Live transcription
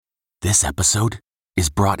This episode is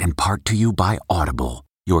brought in part to you by Audible,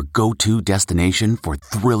 your go-to destination for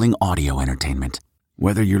thrilling audio entertainment.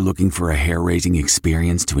 Whether you're looking for a hair-raising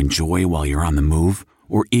experience to enjoy while you're on the move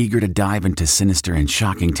or eager to dive into sinister and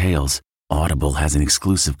shocking tales, Audible has an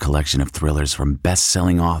exclusive collection of thrillers from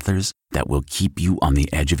best-selling authors that will keep you on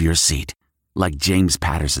the edge of your seat. Like James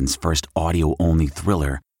Patterson's first audio-only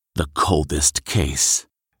thriller, The Coldest Case.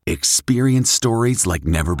 Experience stories like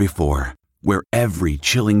never before, where every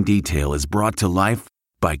chilling detail is brought to life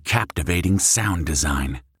by captivating sound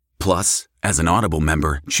design. Plus, as an Audible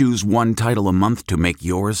member, choose one title a month to make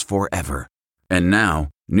yours forever. And now,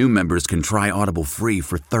 new members can try Audible free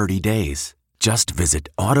for 30 days. Just visit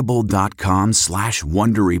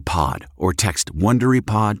audible.com/WonderyPod or text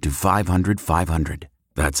WonderyPod to 500-500.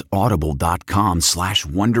 That's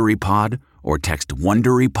audible.com/WonderyPod or text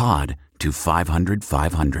WonderyPod to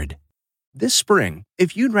 500-500. This spring,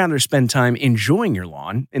 if you'd rather spend time enjoying your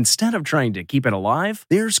lawn instead of trying to keep it alive,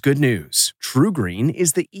 there's good news. TruGreen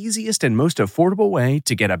is the easiest and most affordable way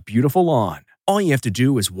to get a beautiful lawn. All you have to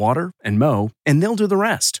do is water and mow, and they'll do the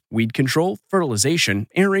rest. Weed control, fertilization,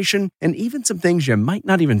 aeration, and even some things you might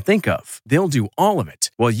not even think of. They'll do all of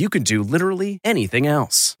it, while you can do literally anything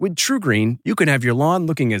else. With TruGreen, you can have your lawn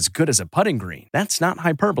looking as good as a putting green. That's not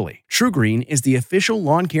hyperbole. TruGreen is the official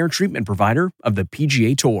lawn care treatment provider of the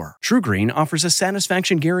PGA Tour. TruGreen offers a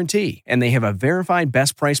satisfaction guarantee, and they have a verified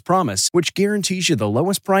best price promise, which guarantees you the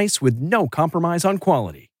lowest price with no compromise on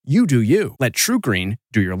quality. You do you. Let TruGreen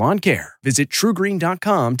do your lawn care. Visit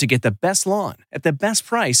TruGreen.com to get the best lawn at the best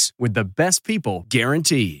price with the best people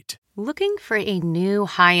guaranteed. Looking for a new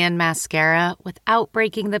high-end mascara without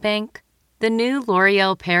breaking the bank? The new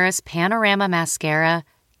L'Oreal Paris Panorama Mascara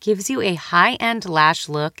gives you a high-end lash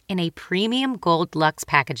look in a premium gold luxe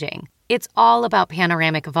packaging. It's all about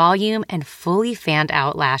panoramic volume and fully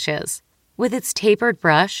fanned-out lashes. With its tapered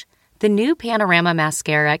brush, the new Panorama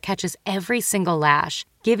Mascara catches every single lash,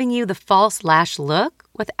 giving you the false lash look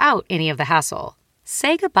without any of the hassle.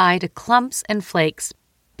 Say goodbye to clumps and flakes,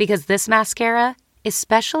 because this mascara is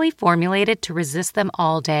specially formulated to resist them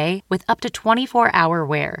all day with up to 24-hour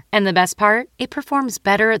wear. And the best part? It performs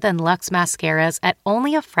better than Luxe mascaras at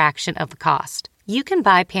only a fraction of the cost. You can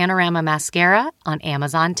buy Panorama Mascara on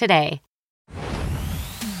Amazon today.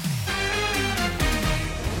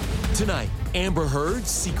 Tonight, Amber Heard's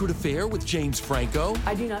secret affair with James Franco.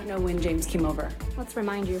 I do not know when James came over. Let's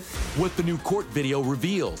remind you. What the new court video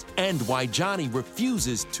reveals, and why Johnny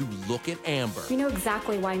refuses to look at Amber. You know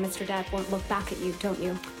exactly why Mr. Depp won't look back at you, don't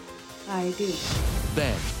you? I do.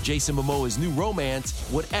 Then, Jason Momoa's new romance,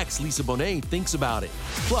 what ex Lisa Bonet thinks about it.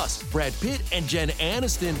 Plus, Brad Pitt and Jen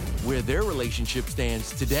Aniston, where their relationship stands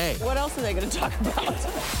today. What else are they going to talk about?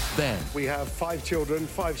 Then, we have 5 children,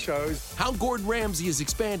 5 shows. How Gordon Ramsay is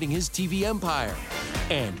expanding his TV empire.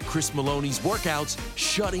 And Chris Maloney's workouts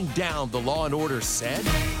shutting down the Law & Order set.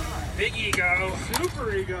 Big ego,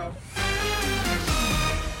 super ego.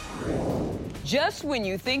 Just when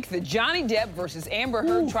you think the Johnny Depp versus Amber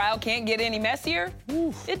Heard trial can't get any messier,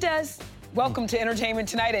 it does. Welcome to Entertainment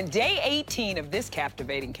Tonight and day 18 of this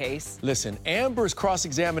captivating case. Listen, Amber's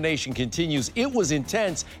cross-examination continues. It was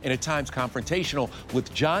intense and at times confrontational,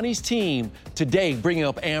 with Johnny's team today bringing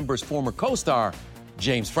up Amber's former co-star,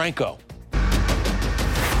 James Franco.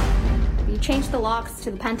 You changed the locks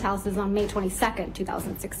to the penthouses on May 22nd,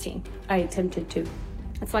 2016. I attempted to.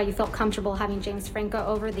 That's why you felt comfortable having James Franco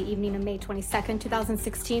over the evening of May 22nd,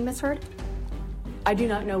 2016, Ms. Heard? I do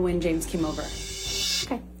not know when James came over.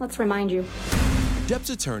 Okay, let's remind you.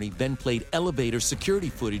 Depp's attorney then played elevator security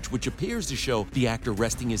footage, which appears to show the actor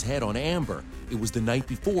resting his head on Amber. It was the night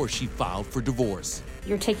before she filed for divorce.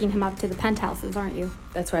 You're taking him up to the penthouses, aren't you?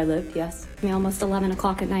 That's where I lived, yes. I mean, almost 11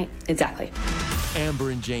 o'clock at night. Exactly.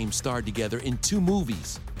 Amber and James starred together in 2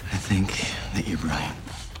 movies. I think that you're right.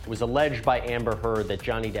 It was alleged by Amber Heard that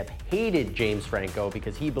Johnny Depp hated James Franco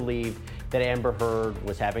because he believed that Amber Heard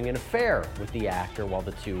was having an affair with the actor while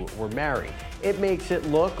the two were married. It makes it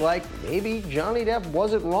look like maybe Johnny Depp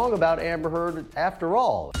wasn't wrong about Amber Heard after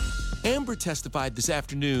all. Amber testified this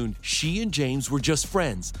afternoon she and James were just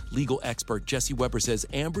friends. Legal expert Jesse Weber says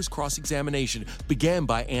Amber's cross-examination began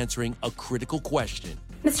by answering a critical question.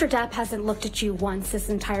 Mr. Depp hasn't looked at you once this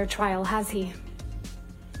entire trial, has he?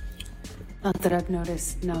 Not that I've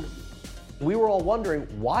noticed, no. We were all wondering,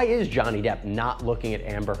 why is Johnny Depp not looking at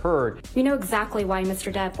Amber Heard? You know exactly why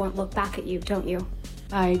Mr. Depp won't look back at you, don't you?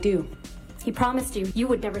 I do. He promised you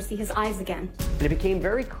would never see his eyes again. And it became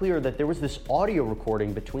very clear that there was this audio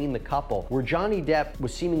recording between the couple where Johnny Depp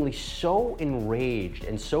was seemingly so enraged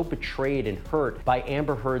and so betrayed and hurt by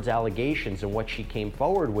Amber Heard's allegations and what she came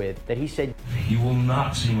forward with that he said, "You will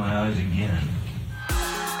not see my eyes again."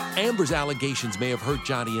 Amber's allegations may have hurt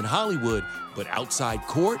Johnny in Hollywood, but outside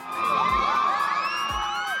court,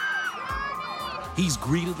 he's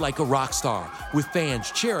greeted like a rock star, with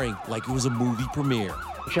fans cheering like it was a movie premiere.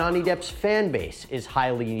 Johnny Depp's fan base is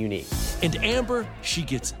highly unique. And Amber, she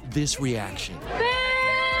gets this reaction.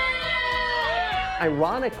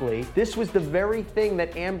 Ironically, this was the very thing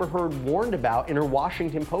that Amber Heard warned about in her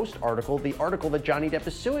Washington Post article, the article that Johnny Depp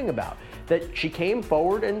is suing about, that she came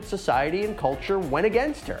forward and society and culture went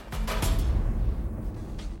against her.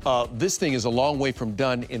 This thing is a long way from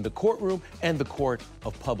done in the courtroom and the court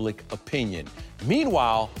of public opinion.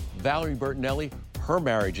 Meanwhile, Valerie Bertinelli, her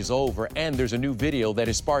marriage is over, and there's a new video that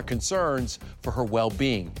has sparked concerns for her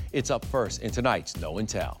well-being. It's up first in tonight's No and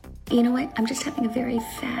Tell. You know what? I'm just having a very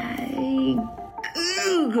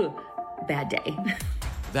bad day.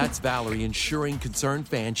 That's Valerie ensuring concerned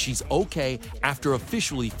fans she's okay after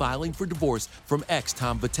officially filing for divorce from ex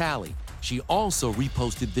Tom Vitale. She also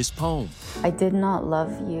reposted this poem. I did not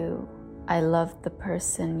love you. I loved the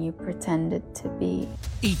person you pretended to be.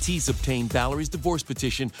 ET's obtained Valerie's divorce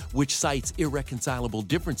petition, which cites irreconcilable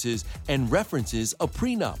differences and references a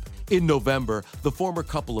prenup. In November, the former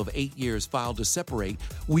couple of 8 years filed to separate.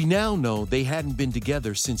 We now know they hadn't been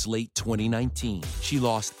together since late 2019. She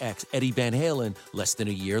lost ex Eddie Van Halen less than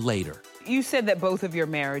a year later. You said that both of your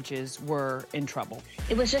marriages were in trouble.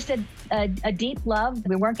 It was just a deep love.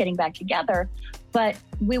 We weren't getting back together, but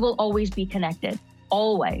we will always be connected.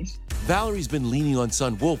 Always. Valerie's been leaning on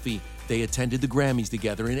son Wolfie. They attended the Grammys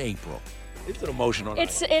together in April. It's an emotional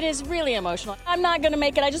night. It is really emotional. I'm not going to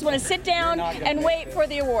make it. I just want to sit down and wait for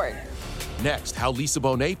the award. Next, how Lisa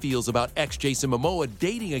Bonet feels about ex Jason Momoa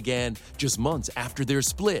dating again just months after their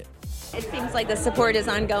split. It seems like the support is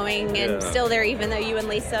ongoing and still there, even though you and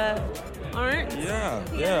Lisa aren't.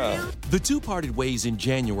 Yeah. The two parted ways in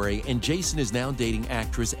January, and Jason is now dating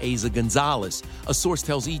actress Eiza Gonzalez. A source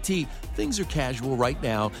tells ET things are casual right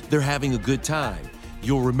now. They're having a good time.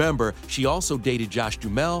 You'll remember, she also dated Josh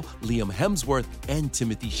Duhamel, Liam Hemsworth, and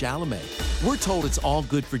Timothée Chalamet. We're told it's all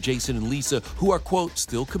good for Jason and Lisa, who are, quote,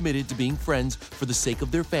 still committed to being friends for the sake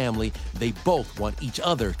of their family. They both want each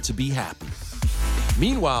other to be happy.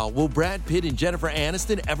 Meanwhile, will Brad Pitt and Jennifer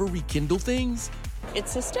Aniston ever rekindle things?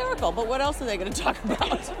 It's hysterical, but what else are they going to talk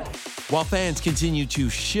about? While fans continue to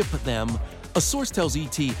ship them, a source tells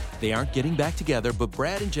ET they aren't getting back together, but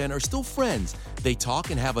Brad and Jen are still friends. They talk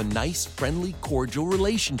and have a nice, friendly, cordial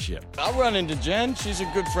relationship. I'll run into Jen. She's a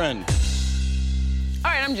good friend.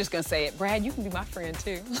 All right, I'm just going to say it. Brad, you can be my friend,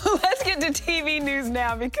 too. Let's get to TV news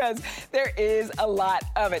now because there is a lot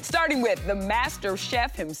of it. Starting with the master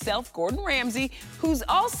chef himself, Gordon Ramsay, who's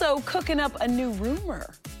also cooking up a new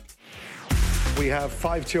rumor. We have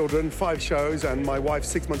 5 children, 5 shows, and my wife's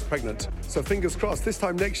 6 months pregnant. So fingers crossed, this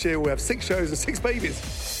time next year we'll have 6 shows and 6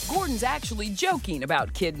 babies. Gordon's actually joking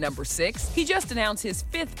about kid number 6. He just announced his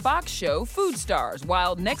 5th Fox show, Food Stars,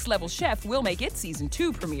 while Next Level Chef will make its season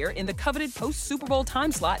 2 premiere in the coveted post-Super Bowl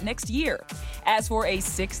time slot next year. As for a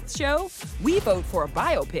 6th show, we vote for a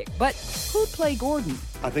biopic, but who'd play Gordon?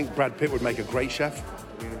 I think Brad Pitt would make a great chef.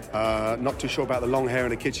 Not too sure about the long hair in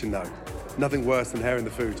the kitchen, though. Nothing worse than hair in the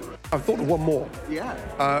food. I've thought of one more.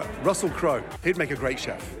 Yeah. Russell Crowe. He'd make a great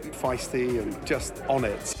chef. Feisty and just on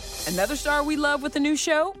it. Another star we love with the new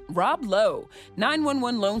show, Rob Lowe.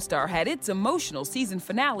 911 Lone Star had its emotional season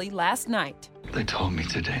finale last night. They told me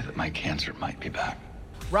today that my cancer might be back.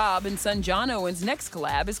 Rob and son John Owen's next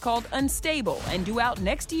collab is called Unstable and due out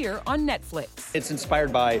next year on Netflix. It's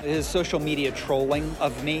inspired by his social media trolling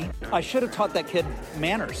of me. I should have taught that kid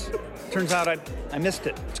manners. Turns out I missed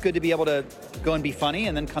it. It's good to be able to go and be funny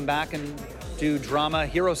and then come back and do drama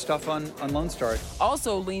hero stuff on Lone Star.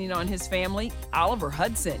 Also leaning on his family, Oliver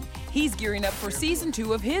Hudson. He's gearing up for season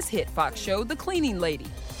 2 of his hit Fox show, The Cleaning Lady.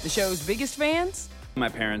 The show's biggest fans? My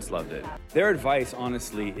parents loved it. Their advice,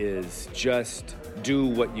 honestly, is just do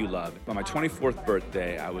what you love. On my 24th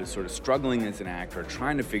birthday, I was sort of struggling as an actor,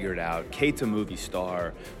 trying to figure it out. Kate's a movie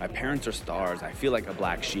star. My parents are stars. I feel like a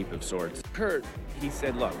black sheep of sorts. Kurt, he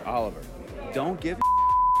said, look, Oliver, don't give a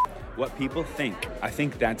what people think. I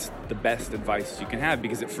think that's the best advice you can have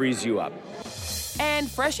because it frees you up. And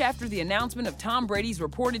fresh after the announcement of Tom Brady's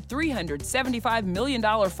reported $375 million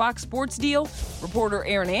Fox Sports deal, reporter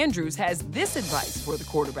Erin Andrews has this advice for the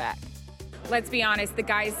quarterback. Let's be honest, the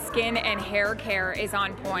guy's skin and hair care is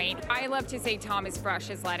on point. I love to say Tom is fresh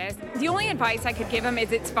as lettuce. The only advice I could give him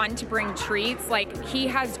is it's fun to bring treats. Like, he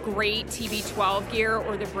has great TB12 gear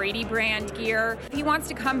or the Brady brand gear. If he wants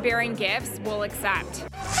to come bearing gifts, we'll accept.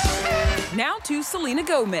 Now to Selena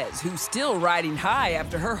Gomez, who's still riding high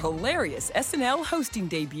after her hilarious SNL hosting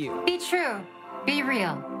debut. Be true, be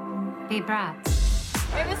real, be Brad.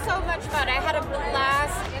 It was so much fun. I had a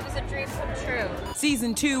blast. It was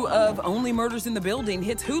Season 2 of Only Murders in the Building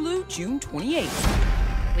hits Hulu June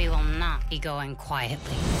 28th. We will not be going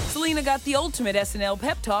quietly. Selena got the ultimate SNL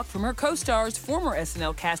pep talk from her co-stars, former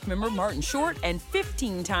SNL cast member Martin Short and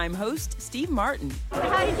 15-time host Steve Martin.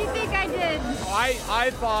 How did you think I did?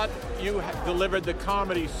 I thought you delivered the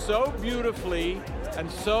comedy so beautifully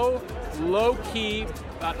and so low-key,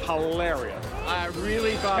 but hilarious. I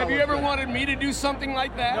really thought. Have you ever wanted me to do something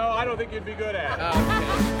like that? No, I don't think you'd be good at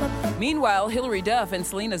it. Meanwhile, Hilary Duff and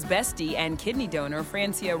Selena's bestie and kidney donor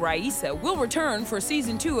Francia Raisa will return for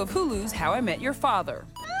season 2 of Hulu's How I Met Your Father.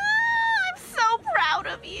 I'm so proud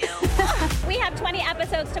of you. We have 20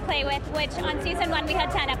 episodes to play with, which on season 1 we had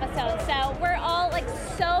 10 episodes. So we're all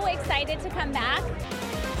so excited to come back.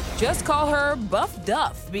 Just call her Buff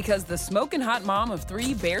Duff because the smoking hot mom of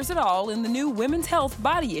 3 bears it all in the new Women's Health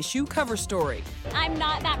Body Issue cover story. I'm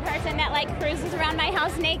not that person that cruises around my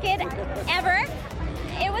house naked, ever.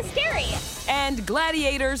 It was scary. And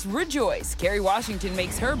Gladiators rejoice. Kerry Washington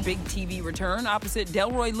makes her big TV return opposite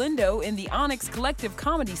Delroy Lindo in the Onyx Collective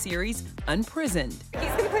comedy series Unprisoned.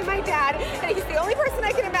 He's going to play my dad, and he's the only person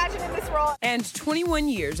I can imagine in this role. And 21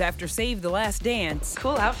 years after Save the Last Dance.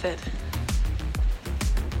 Cool outfit.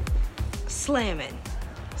 Slamming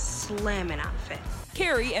outfit.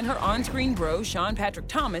 Carrie and her on-screen bro, Sean Patrick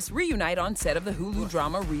Thomas, reunite on set of the Hulu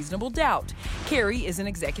drama Reasonable Doubt. Carrie is an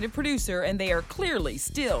executive producer, and they are clearly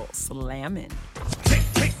still slamming.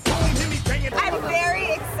 I'm very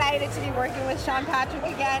excited to be working with Sean Patrick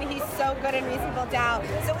again. He's so good in Reasonable Doubt.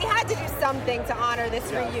 So we had to do something to honor this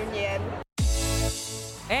reunion.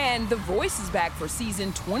 And The Voice is back for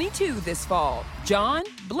season 22 this fall. John,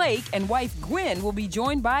 Blake, and wife Gwen will be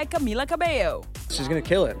joined by Camila Cabello. She's gonna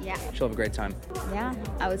kill it. Yeah. She'll have a great time. Yeah,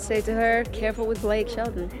 I would say to her, careful with Blake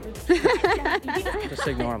Shelton. Just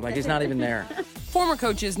ignore him, he's not even there. Former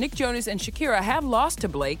coaches Nick Jonas and Shakira have lost to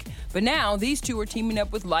Blake, but now these two are teaming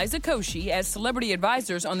up with Liza Koshy as celebrity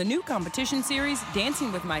advisors on the new competition series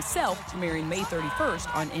Dancing with Myself, premiering May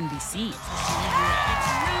 31st on NBC.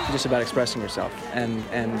 Just about expressing yourself and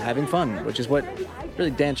having fun, which is what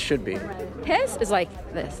really dance should be. His is like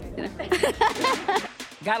this, you know.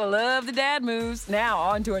 Gotta love the dad moves. Now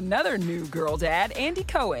on to another new girl dad. Andy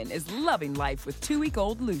Cohen is loving life with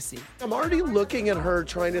 2-week-old Lucy. I'm already looking at her,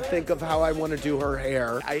 trying to think of how I want to do her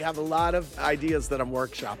hair. I have a lot of ideas that I'm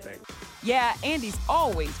workshopping. Yeah, Andy's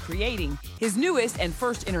always creating. His newest and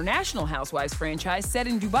first international Housewives franchise, set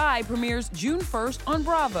in Dubai, premieres June 1st on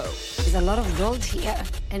Bravo. There's a lot of gold here,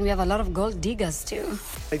 and we have a lot of gold diggers, too.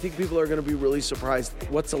 I think people are going to be really surprised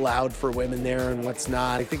what's allowed for women there and what's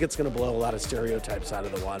not. I think it's going to blow a lot of stereotypes out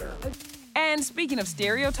of the water. And speaking of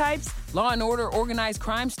stereotypes, Law & Order organized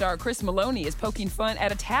crime star Chris Maloney is poking fun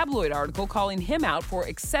at a tabloid article calling him out for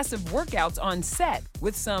excessive workouts on set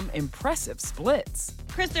with some impressive splits.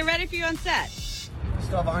 Chris, they're ready for you on set.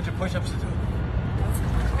 Still have 100 push-ups to do.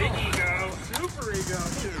 Big ego, super ego,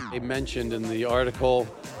 too. They mentioned in the article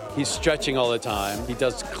he's stretching all the time. He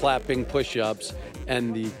does clapping push-ups,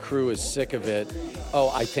 and the crew is sick of it. Oh,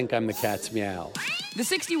 I think I'm the cat's meow. The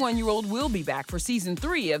 61-year-old will be back for season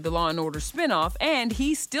 3 of the Law & Order spinoff, and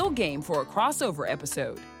he's still game for a crossover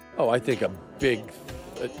episode. Oh, I think a big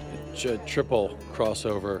triple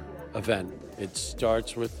crossover event. It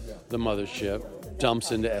starts with the mothership,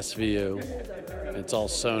 dumps into SVU. It's all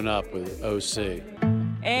sewn up with OC.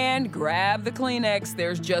 And grab the Kleenex.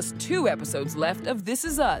 There's just 2 episodes left of This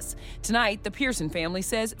Is Us. Tonight, the Pearson family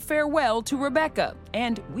says farewell to Rebecca,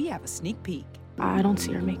 and we have a sneak peek. I don't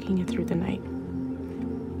see her making it through the night.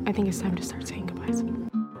 I think it's time to start saying goodbyes.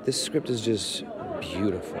 This script is just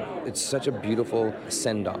beautiful. It's such a beautiful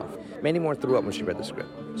send-off. Mandy Moore threw up when she read the script,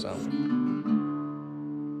 so.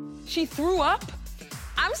 She threw up?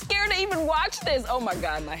 I'm scared to even watch this. Oh my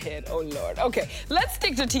God, my head, oh Lord. Okay, let's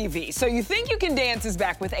stick to TV. So You Think You Can Dance is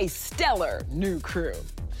back with a stellar new crew.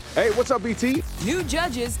 Hey, what's up, E.T.? New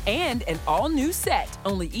judges and an all-new set.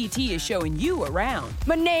 Only E.T. is showing you around.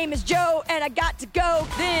 My name is Joe, and I got to go.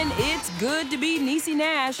 Then it's good to be Niecy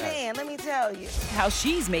Nash. Man, let me tell you. How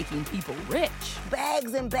she's making people rich.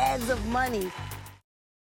 Bags and bags of money.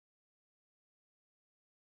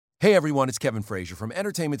 Hey everyone, it's Kevin Frazier from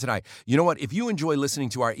Entertainment Tonight. You know what? If you enjoy listening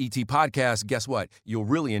to our ET podcast, guess what? You'll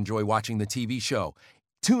really enjoy watching the TV show.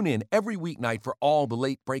 Tune in every weeknight for all the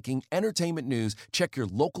late-breaking entertainment news. Check your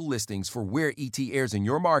local listings for where ET airs in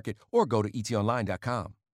your market or go to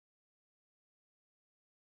etonline.com.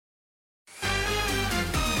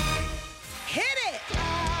 Hit it!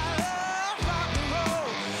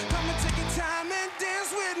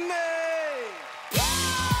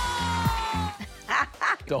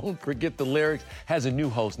 Don't Forget the Lyrics has a new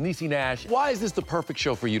host, Niecy Nash. Why is this the perfect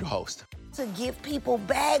show for you to host? It's to give people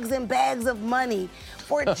bags and bags of money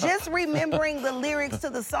for just remembering the lyrics to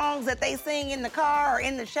the songs that they sing in the car or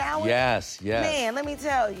in the shower. Yes. Man, let me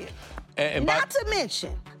tell you. Not to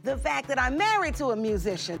mention the fact that I'm married to a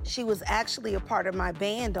musician. She was actually a part of my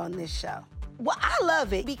band on this show. Well, I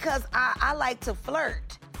love it because I like to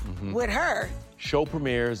flirt with her. Show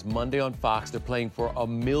premieres Monday on Fox. They're playing for $1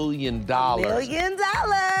 million. $1 million.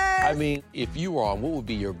 I mean, if you were on, what would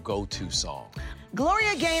be your go-to song?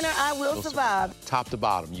 Gloria Gaynor, I Will Survive. Top to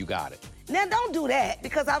bottom, you got it. Now, don't do that,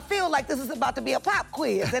 because I feel like this is about to be a pop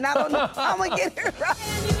quiz, and I don't know how I'm going to get it right.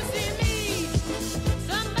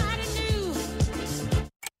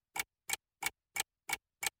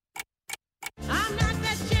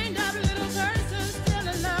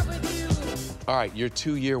 All right, your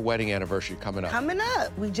 2-year wedding anniversary coming up. Coming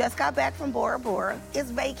up. We just got back from Bora Bora. It's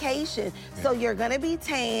vacation. So you're going to be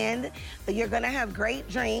tanned, you're going to have great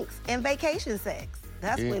drinks, and vacation sex.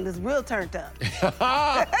 That's when it's real turned up.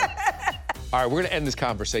 All right, we're going to end this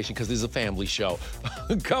conversation because this is a family show.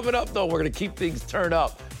 Coming up, though, we're going to keep things turned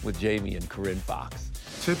up with Jamie and Corinne Fox.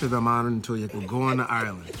 Chip is honored until you can go on to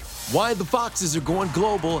Ireland. Why the Foxes are going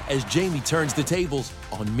global as Jamie turns the tables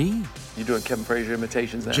on me. You doing Kevin Frazier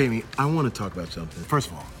imitations now? Jamie, I want to talk about something.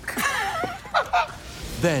 First of all.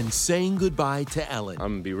 Then saying goodbye to Ellen.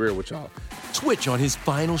 I'm gonna be real with y'all. Twitch on his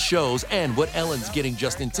final shows and what Ellen's getting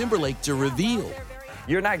Justin Timberlake to reveal.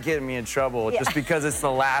 You're not getting me in trouble just because it's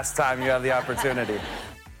the last time you have the opportunity.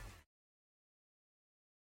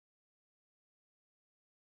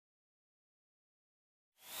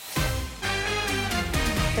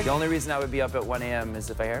 The only reason I would be up at 1 a.m. is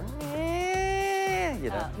if I hear, you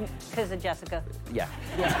know. Because of Jessica. Yeah.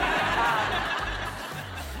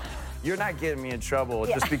 You're not getting me in trouble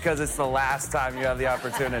just because it's the last time you have the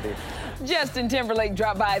opportunity. Justin Timberlake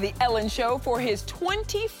dropped by The Ellen Show for his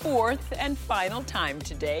 24th and final time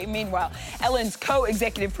today. Meanwhile, Ellen's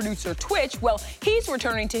co-executive producer, Twitch, well, he's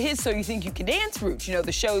returning to his So You Think You Can Dance roots. You know,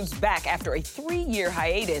 the show's back after a 3-year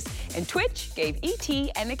hiatus, and Twitch gave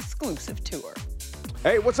E.T. an exclusive tour.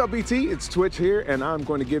 Hey, what's up, BT? It's Twitch here, and I'm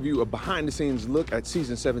going to give you a behind-the-scenes look at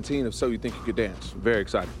season 17 of So You Think You Could Dance. Very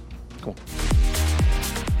excited. Come on.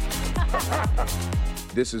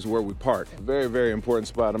 This is where we park. Very, very important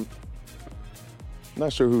spot. I'm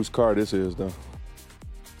not sure whose car this is, though.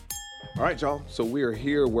 All right, y'all. So we are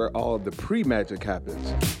here where all of the pre-magic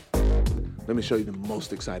happens. Let me show you the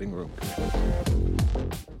most exciting room.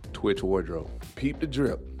 Twitch wardrobe. Peep the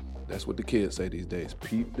drip. That's what the kids say these days.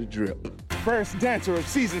 Peep the drip. First dancer of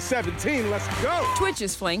season 17. Let's go. Twitch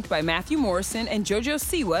is flanked by Matthew Morrison and JoJo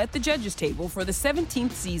Siwa at the judges' table for the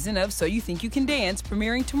 17th season of So You Think You Can Dance,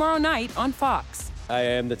 premiering tomorrow night on Fox. I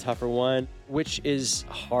am the tougher one, which is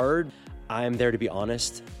hard. I'm there to be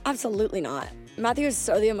honest. Absolutely not. Matthew is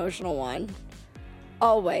so the emotional one.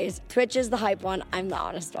 Always. Twitch is the hype one. I'm the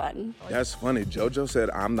honest one. That's funny. JoJo said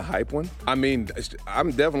I'm the hype one. I mean, I'm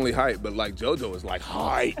definitely hype, but like JoJo is like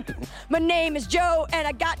hype. My name is Joe, and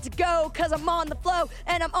I got to go, cause I'm on the flow,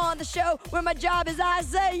 and I'm on the show, where my job is I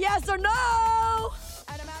say yes or no.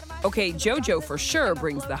 Okay, JoJo for sure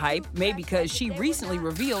brings the hype, maybe because she recently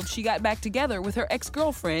revealed she got back together with her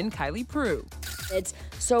ex-girlfriend, Kylie Prue. It's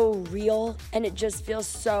so real, and it just feels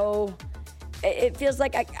so... It feels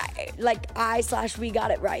like we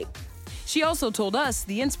got it right. She also told us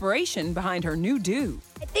the inspiration behind her new do.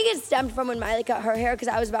 I think it stemmed from when Miley cut her hair, because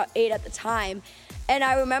I was about 8 at the time. And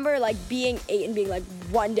I remember being 8 and being like,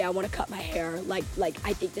 one day I want to cut my hair. Like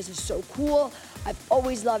I think this is so cool. I've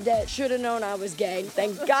always loved it. Should have known I was gay.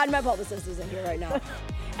 Thank God my publicist isn't here right now.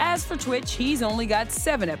 As for Twitch, he's only got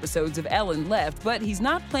 7 episodes of Ellen left, but he's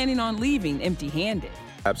not planning on leaving empty-handed.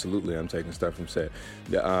 Absolutely, I'm taking stuff from set.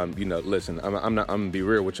 You know, listen, I'm gonna be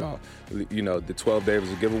real with y'all. You know, the 12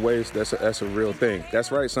 days of giveaways, that's a real thing.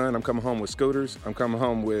 That's right, son. I'm coming home with scooters. I'm coming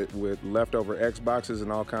home with leftover Xboxes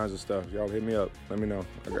and all kinds of stuff. Y'all hit me up. Let me know.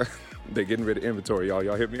 They're getting rid of inventory, y'all.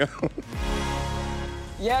 Y'all hit me up.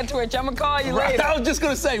 Yeah, Twitch, I'm gonna call you later. I was just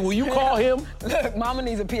gonna say, will you call him? Look, Mama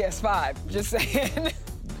needs a PS5. Just saying.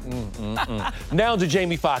 Now to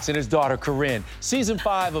Jamie Foxx and his daughter Corinne. Season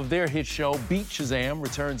 5 of their hit show Beat Shazam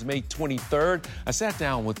returns May 23rd. I sat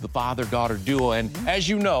down with the father-daughter duo, and as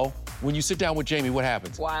you know, when you sit down with Jamie, what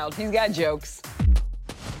happens? Wild. He's got jokes.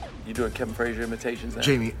 You doing Kevin Frazier imitations now?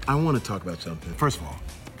 Jamie, I want to talk about something. First of all,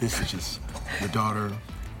 this is just your daughter.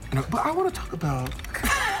 But I want to talk about...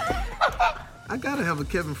 I gotta have a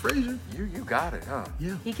Kevin Frazier. You got it, huh?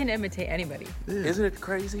 Yeah. He can imitate anybody. Yeah. Isn't it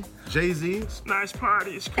crazy? Jay-Z. It's a nice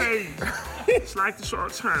party, it's crazy. It's like the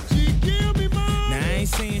short term. Now I ain't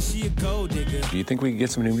saying she a gold digger. Do you think we can get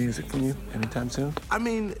some new music from you anytime soon? I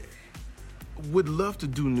mean, would love to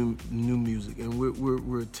do new music, and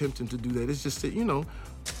we're attempting to do that. It's just that,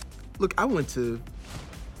 look, I went to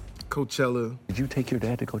Coachella. Did you take your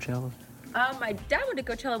dad to Coachella? My dad went to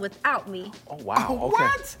Coachella without me. Oh, wow. Oh, okay.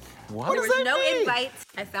 What? There was no invites.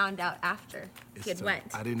 I found out after he had went.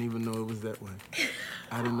 I didn't even know it was that way.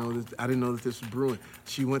 I didn't know that this was brewing.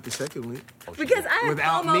 She went the second week. Because I had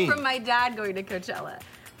FOMO me. from my dad going to Coachella.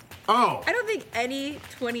 Oh. I don't think any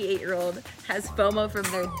 28-year-old has FOMO from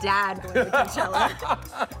their dad going to Coachella.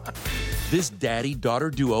 This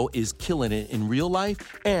daddy-daughter duo is killing it in real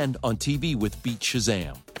life and on TV with Beat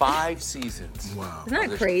Shazam. 5 seasons. Wow. Isn't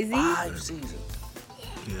that crazy? 5 seasons.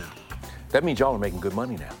 Yeah. That means y'all are making good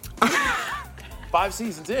money now. 5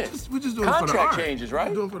 seasons in. We're just doing it for the art. Contract changes, right?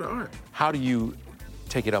 We're doing it for the art. How do you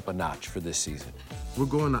take it up a notch for this season? We're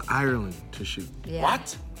going to Ireland to shoot. Yeah.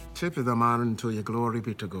 What? Tip of the mountain until your glory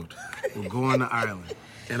be to God. We're going to Ireland.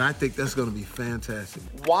 And I think that's going to be fantastic.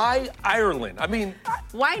 Why Ireland? I mean...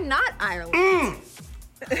 Why not Ireland?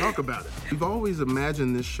 Talk about it. We've always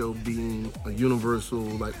imagined this show being a universal,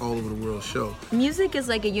 like, all over the world show. Music is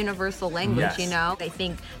like a universal language, Yes. you know? I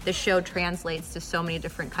think the show translates to so many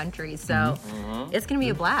different countries, so it's gonna be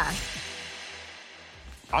a blast.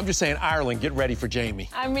 I'm just saying, Ireland, get ready for Jamie.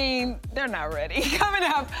 I mean, they're not ready. Coming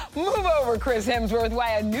up, move over, Chris Hemsworth,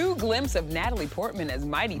 why a new glimpse of Natalie Portman as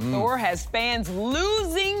Mighty Thor has fans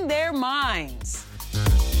losing their minds.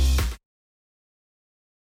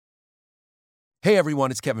 Hey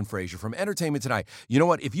everyone, it's Kevin Frazier from Entertainment Tonight. You know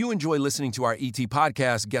what? If you enjoy listening to our ET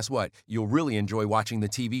podcast, guess what? You'll really enjoy watching the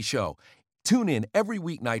TV show. Tune in every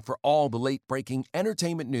weeknight for all the late-breaking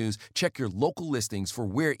entertainment news. Check your local listings for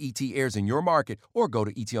where ET airs in your market or go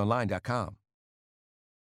to etonline.com.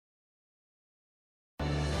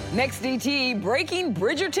 Next ET, breaking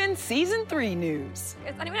Bridgerton Season 3 news.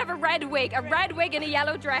 Does anyone have a red wig and a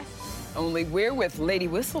yellow dress? Only we're with Lady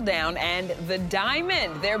Whistledown and The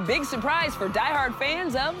Diamond, their big surprise for diehard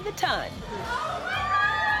fans of The Ton.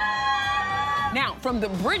 Now, from the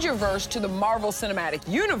Bridgerverse to the Marvel Cinematic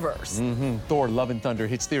Universe. Thor Love and Thunder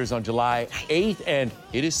hits theaters on July 8th, and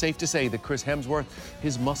it is safe to say that Chris Hemsworth,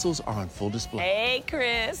 his muscles are on full display. Hey,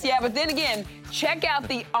 Chris. Yeah, but then again, check out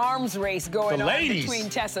the arms race going on between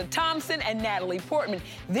Tessa Thompson and Natalie Portman.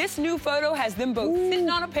 This new photo has them both sitting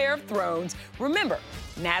on a pair of thrones. Remember,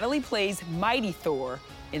 Natalie plays Mighty Thor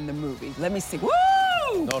in the movie. Let me see. Woo!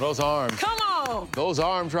 No, those arms. Come on. Those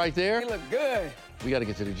arms right there. You look good. We got to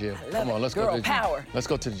get to the gym. Come on, let's go to the gym. Girl power. Let's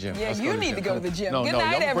go to the gym. Yeah, let's you need to go to the gym. No, Good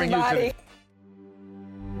night, everybody.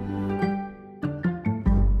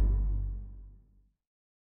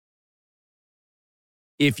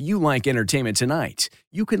 If you like Entertainment Tonight,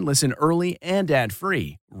 you can listen early and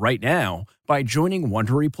ad-free right now by joining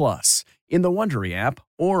Wondery Plus in the Wondery app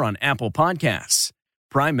or on Apple Podcasts.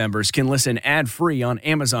 Prime members can listen ad-free on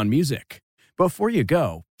Amazon Music. Before you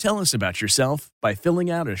go, tell us about yourself by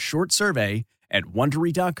filling out a short survey at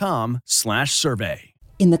Wondery.com/survey.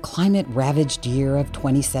 In the climate-ravaged year of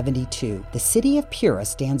 2072, the city of Pura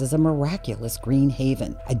stands as a miraculous green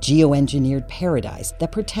haven, a geoengineered paradise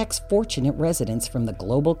that protects fortunate residents from the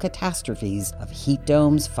global catastrophes of heat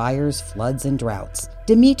domes, fires, floods, and droughts.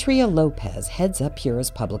 Demetria Lopez heads up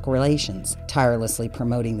Pura's public relations, tirelessly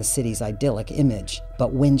promoting the city's idyllic image.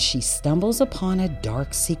 But when she stumbles upon a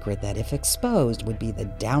dark secret that, if exposed, would be the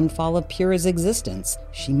downfall of Pura's existence,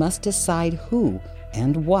 she must decide who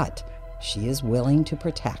and what she is willing to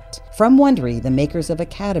protect. From Wondery, the makers of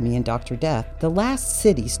Academy and Dr. Death, The Last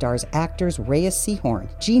City stars actors Reyes Sehorn,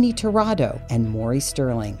 Jeannie Torrado, and Maury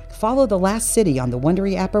Sterling. Follow The Last City on the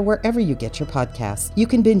Wondery app or wherever you get your podcasts. You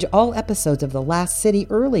can binge all episodes of The Last City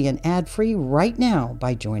early and ad-free right now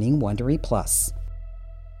by joining Wondery Plus.